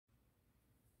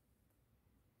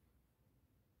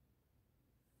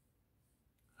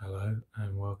Hello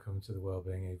and welcome to the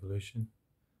Wellbeing Evolution.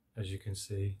 As you can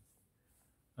see,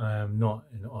 I am not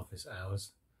in office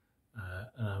hours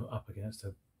and I'm up against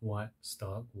a white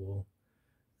stark wall.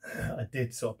 I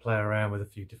did sort of play around with a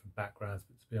few different backgrounds,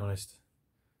 but to be honest,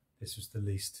 this was the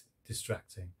least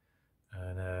distracting,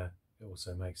 and it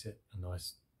also makes it a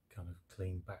nice kind of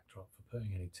clean backdrop for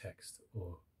putting any text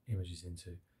or images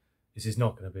into. This is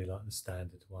not going to be like the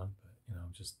standard one, but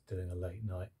I'm just doing a late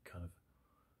night kind of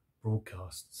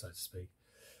broadcast, so to speak.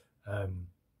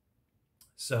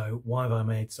 So why have I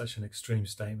made such an extreme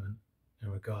statement in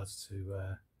regards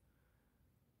to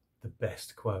the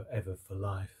best quote ever for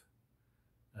life?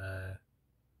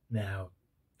 Now,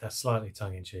 that's slightly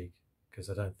tongue-in-cheek,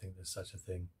 because I don't think there's such a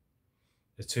thing.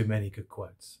 There's too many good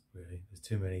quotes, really. There's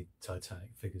too many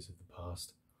titanic figures of the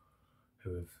past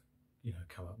who have,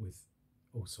 come up with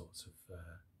all sorts of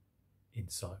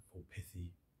insightful,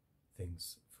 pithy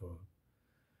things for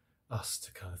us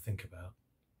to kind of think about.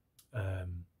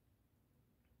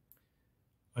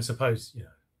 I suppose,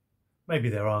 maybe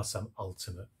there are some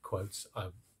ultimate quotes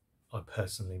I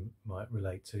personally might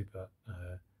relate to, but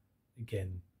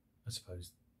again, I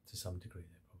suppose to some degree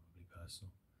they're probably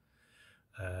personal.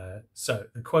 So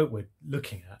the quote we're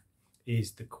looking at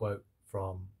is the quote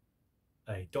from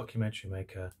a documentary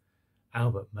maker,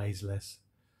 Albert Maysles.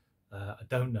 I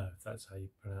don't know if that's how you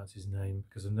pronounce his name,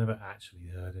 because I've never actually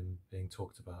heard him being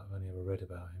talked about. I've only ever read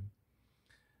about him.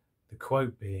 The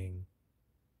quote being,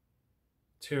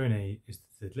 "Tyranny is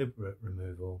the deliberate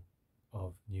removal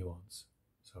of nuance."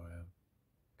 Sorry, I'm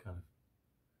kind of...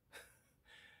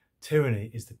 Tyranny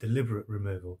is the deliberate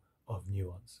removal of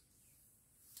nuance.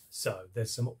 So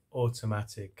there's some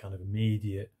automatic kind of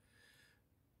immediate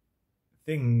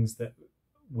things that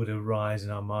would arise in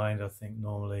our mind, I think,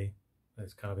 normally.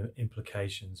 There's kind of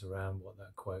implications around what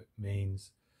that quote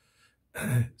means.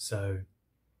 So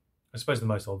I suppose the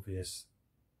most obvious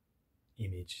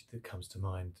image that comes to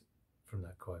mind from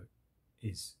that quote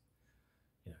is,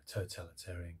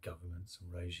 totalitarian governments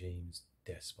and regimes,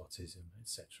 despotism,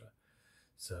 etc.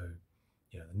 So,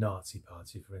 the Nazi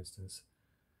Party, for instance,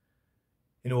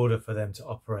 in order for them to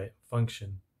operate and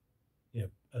function,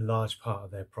 a large part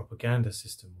of their propaganda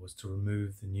system was to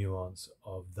remove the nuance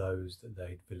of those that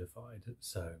they'd vilified.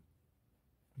 So,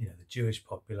 the Jewish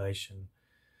population,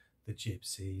 the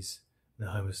gypsies,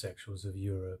 the homosexuals of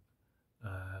Europe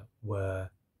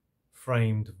were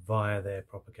framed via their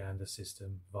propaganda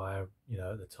system, via,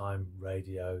 at the time,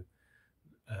 radio,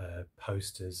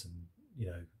 posters and,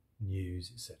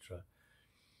 news, etc.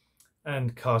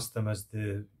 And cast them as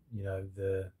the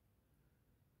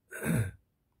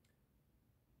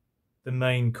the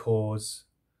main cause,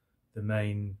 the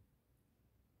main,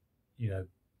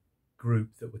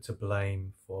 group that were to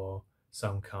blame for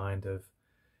some kind of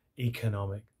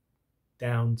economic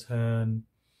downturn,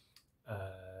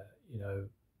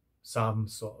 some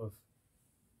sort of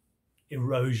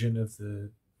erosion of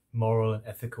the moral and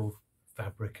ethical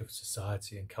fabric of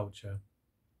society and culture.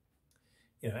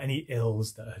 Any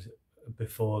ills that had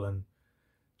befallen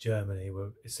Germany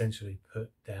were essentially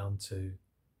put down to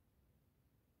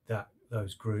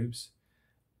those groups,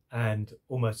 and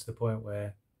almost to the point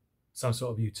where some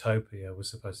sort of utopia was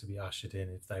supposed to be ushered in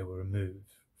if they were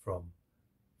removed from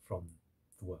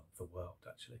the world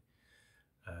actually.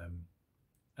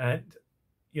 And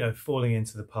falling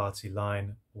into the party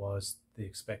line was the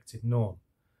expected norm.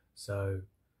 So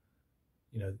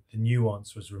the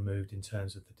nuance was removed in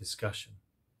terms of the discussion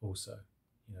also.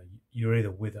 You're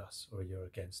either with us or you're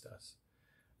against us.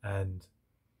 And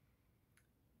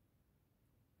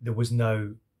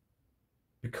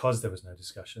because there was no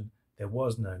discussion, there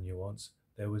was no nuance,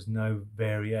 there was no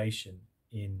variation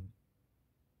in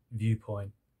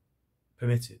viewpoint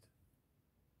permitted.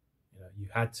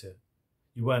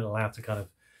 You weren't allowed to kind of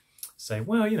say,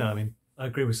 well, I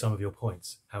agree with some of your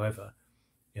points. However,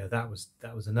 that was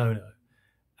a no-no.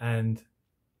 And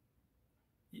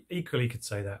equally, you could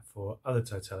say that for other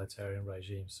totalitarian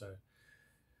regimes. So,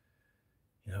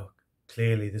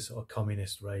 clearly the sort of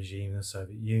communist regime, the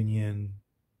Soviet Union,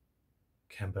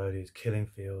 Cambodia's killing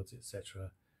fields,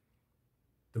 etc.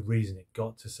 The reason it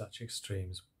got to such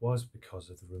extremes was because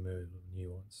of the removal of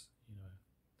nuance.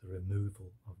 The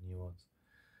removal of nuance.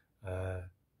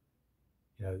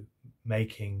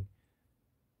 Making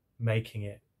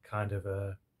it kind of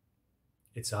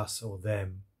it's us or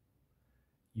them.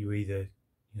 You either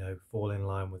fall in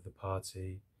line with the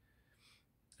party,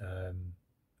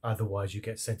 otherwise you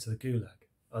get sent to the gulag,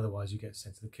 otherwise you get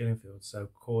sent to the killing field. So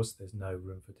of course there's no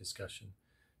room for discussion.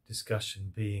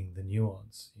 Discussion being the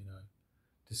nuance,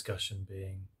 discussion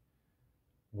being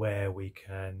where we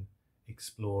can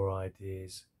explore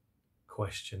ideas,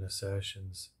 question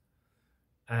assertions,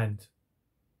 and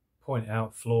point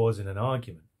out flaws in an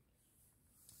argument.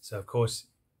 So of course,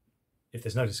 if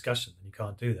there's no discussion, then you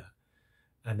can't do that.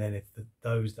 And then if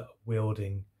those that are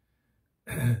wielding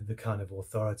the kind of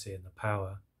authority and the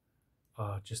power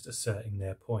are just asserting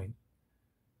their point,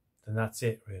 then that's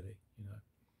it, really, you know.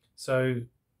 So,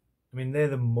 I mean, they're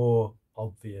the more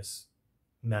obvious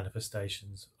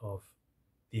manifestations of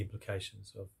the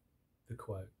implications of the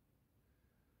quote,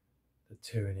 that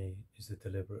tyranny is the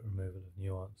deliberate removal of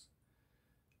nuance.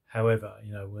 However,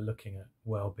 you know, we're looking at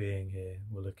well-being here,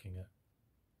 we're looking at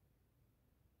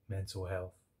mental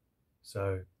health.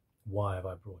 So why have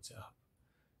I brought it up?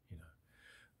 You know,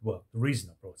 well, the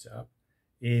reason I brought it up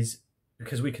is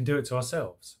because we can do it to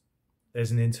ourselves.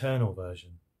 There's an internal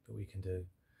version that we can do.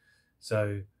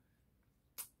 So,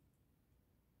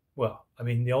 well, I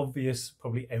mean, the obvious,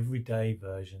 probably everyday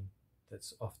version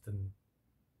that's often,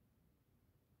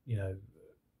 you know,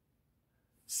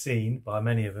 seen by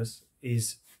many of us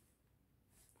is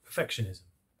perfectionism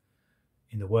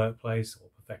in the workplace, or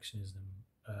perfectionism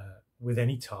with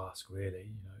any task, really,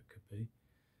 you know, it could be.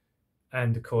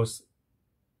 And of course,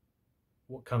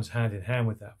 what comes hand in hand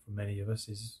with that for many of us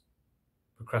is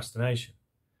procrastination.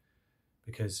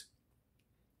 Because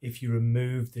if you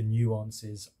remove the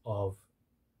nuances of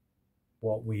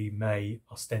what we may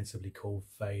ostensibly call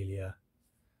failure,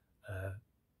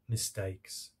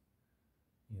 mistakes,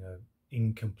 you know,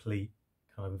 incomplete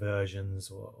kind of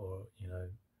versions, or you know,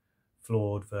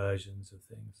 flawed versions of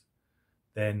things,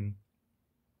 then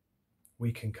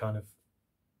we can kind of,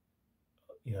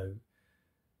 you know,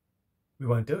 we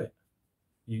won't do it.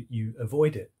 You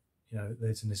avoid it. You know,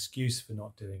 there's an excuse for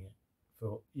not doing it.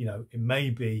 For, you know, it may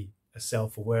be a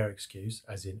self-aware excuse,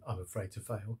 as in I'm afraid to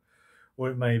fail, or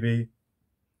it may be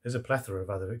there's a plethora of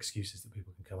other excuses that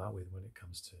people can come up with when it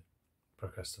comes to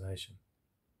procrastination.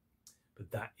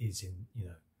 But that is in, you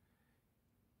know,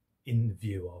 in the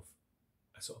view of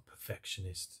a sort of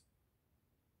perfectionist,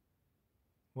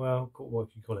 well, what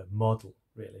you call it, model,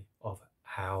 really, of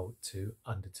how to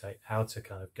undertake, how to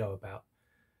kind of go about,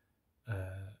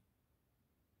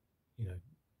 you know,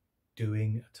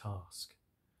 doing a task.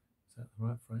 Is that the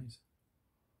right phrase?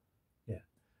 Yeah,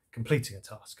 completing a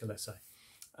task, let's say.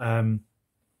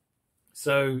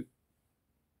 So,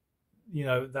 you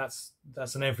know, that's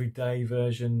an everyday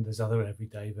version. There's other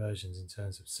everyday versions in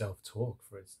terms of self-talk,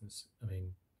 for instance. I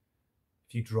mean,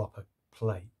 if you drop a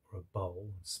plate or a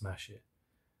bowl and smash it,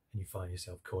 and you find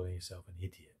yourself calling yourself an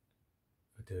idiot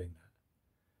for doing that,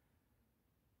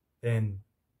 then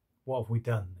what have we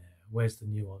done there? Where's the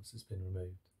nuance that's been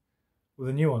removed? Well,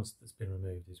 the nuance that's been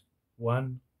removed is,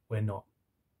 one, we're not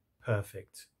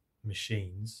perfect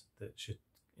machines that should,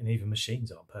 and even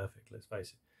machines aren't perfect, let's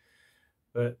face it.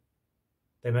 But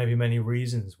there may be many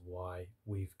reasons why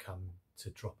we've come to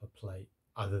drop a plate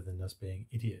other than us being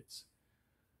idiots.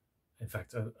 In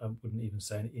fact, I wouldn't even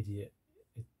say an idiot.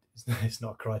 It's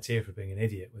not a criteria for being an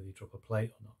idiot whether you drop a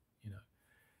plate or not, you know.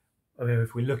 I mean,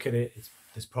 if we look at it,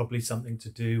 there's probably something to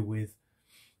do with,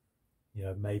 you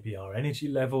know, maybe our energy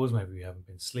levels, maybe we haven't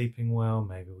been sleeping well,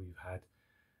 maybe we've had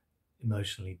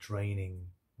emotionally draining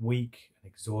week, an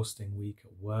exhausting week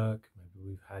at work, maybe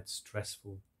we've had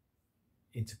stressful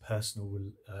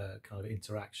interpersonal kind of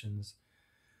interactions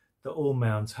that all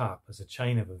mount up as a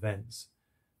chain of events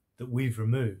that we've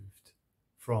removed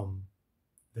from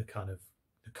the kind of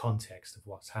the context of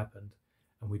what's happened,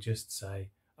 and we just say,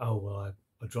 oh, well,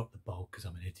 I dropped the bowl because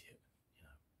I'm an idiot, you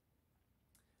know.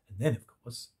 And then, of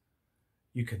course,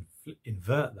 you can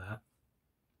invert that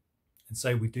and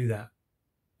say we do that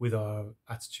with our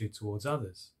attitude towards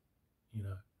others, you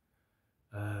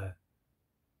know.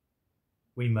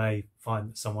 We may find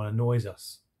that someone annoys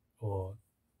us, or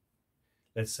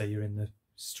let's say you're in the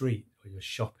street or you're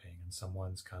shopping and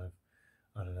someone's kind of,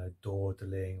 I don't know,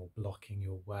 dawdling or blocking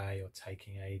your way or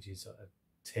taking ages at a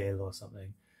till or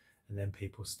something, and then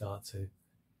people start to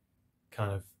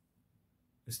kind of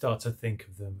think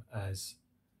of them as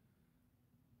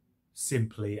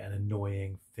simply an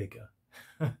annoying figure.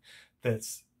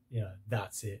 That's, you know,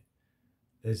 that's it.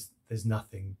 There's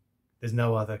nothing, there's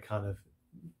no other kind of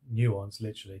nuance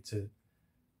literally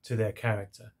to their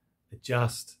character.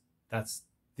 That's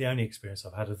the only experience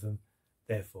I've had of them,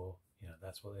 therefore, you know,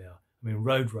 that's what they are. I mean,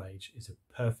 road rage is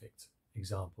a perfect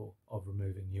example of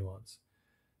removing nuance,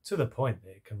 to the point that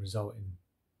it can result in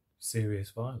serious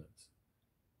violence.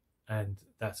 And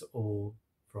that's all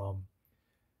from,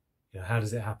 you know, how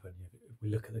does it happen? If we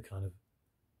look at the kind of,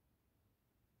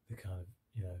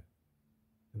 you know,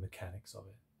 the mechanics of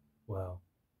it. Well,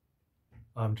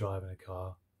 I'm driving a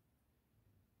car,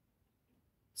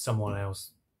 someone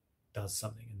else does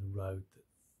something in the road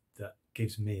that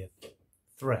gives me a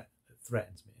threat, that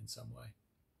threatens me in some way.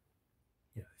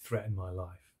 Threaten my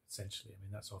life, essentially. I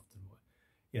mean, that's often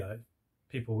what,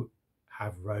 people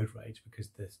have road rage because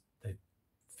they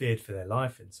feared for their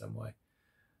life in some way.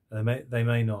 They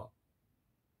may not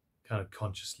kind of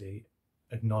consciously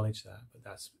acknowledge that, but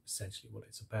that's essentially what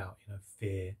it's about.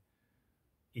 Fear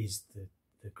is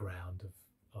the ground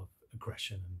of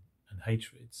aggression and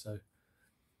hatred. So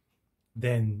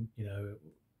then,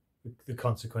 the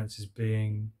consequences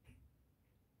being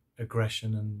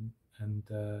aggression and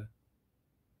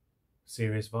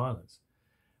serious violence,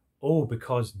 all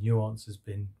because nuance has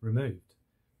been removed.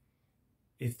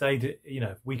 If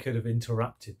if we could have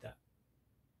interrupted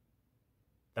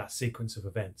that sequence of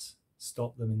events,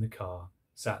 stopped them in the car,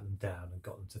 sat them down and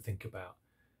got them to think about,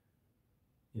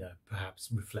 perhaps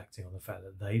reflecting on the fact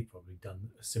that they've probably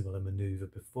done a similar maneuver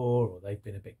before, or they've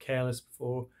been a bit careless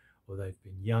before, or they've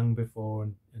been young before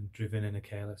and driven in a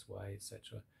careless way,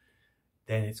 etc.,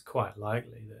 then it's quite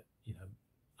likely that,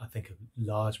 I think a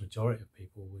large majority of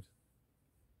people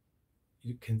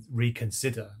can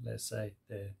reconsider, let's say,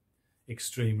 their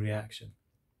extreme reaction.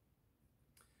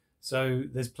 So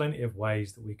there's plenty of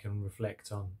ways that we can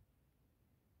reflect on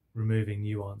removing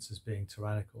nuance as being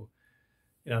tyrannical.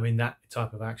 That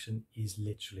type of action is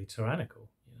literally tyrannical,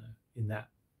 in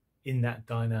that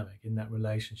dynamic, in that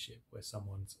relationship where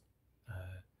someone's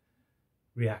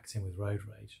reacting with road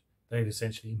rage. They've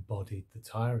essentially embodied the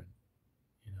tyrant,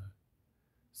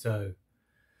 So,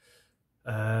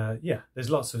 there's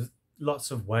lots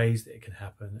of ways that it can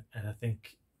happen, and I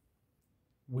think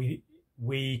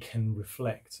we can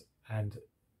reflect and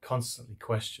constantly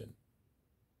question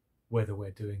whether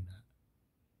we're doing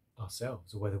that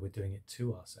ourselves or whether we're doing it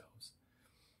to ourselves.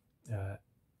 And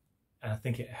I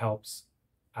think it helps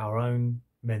our own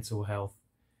mental health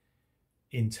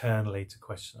internally to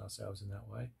question ourselves in that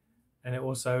way, and it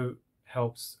also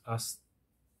helps us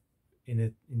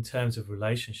in terms of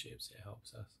relationships. It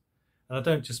helps us, and I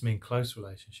don't just mean close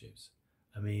relationships.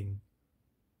 I mean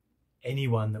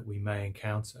anyone that we may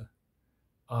encounter.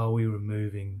 Are we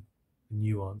removing the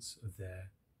nuance of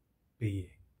their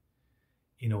being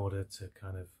in order to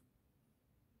kind of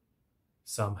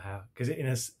somehow, because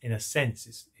in a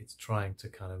sense it's trying to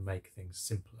kind of make things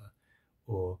simpler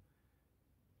or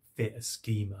fit a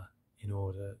schema in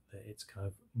order that it's kind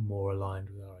of more aligned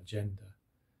with our agenda.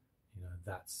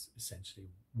 That's essentially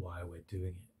why we're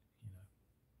doing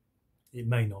it. It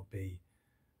may not be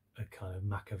a kind of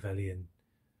Machiavellian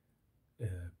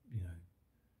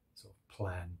sort of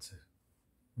plan to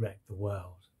wreck the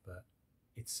world, but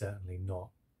it's certainly not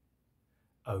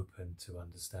open to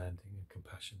understanding and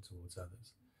compassion towards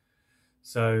others.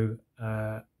 So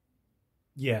I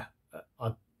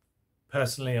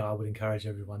personally would encourage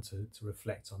everyone to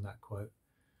reflect on that quote.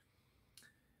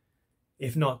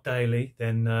 If not daily,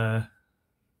 then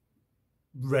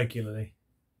regularly.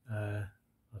 I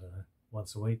don't know,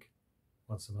 once a week,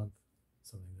 once a month,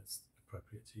 something that's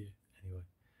appropriate to you. Anyway,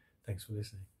 thanks for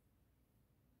listening.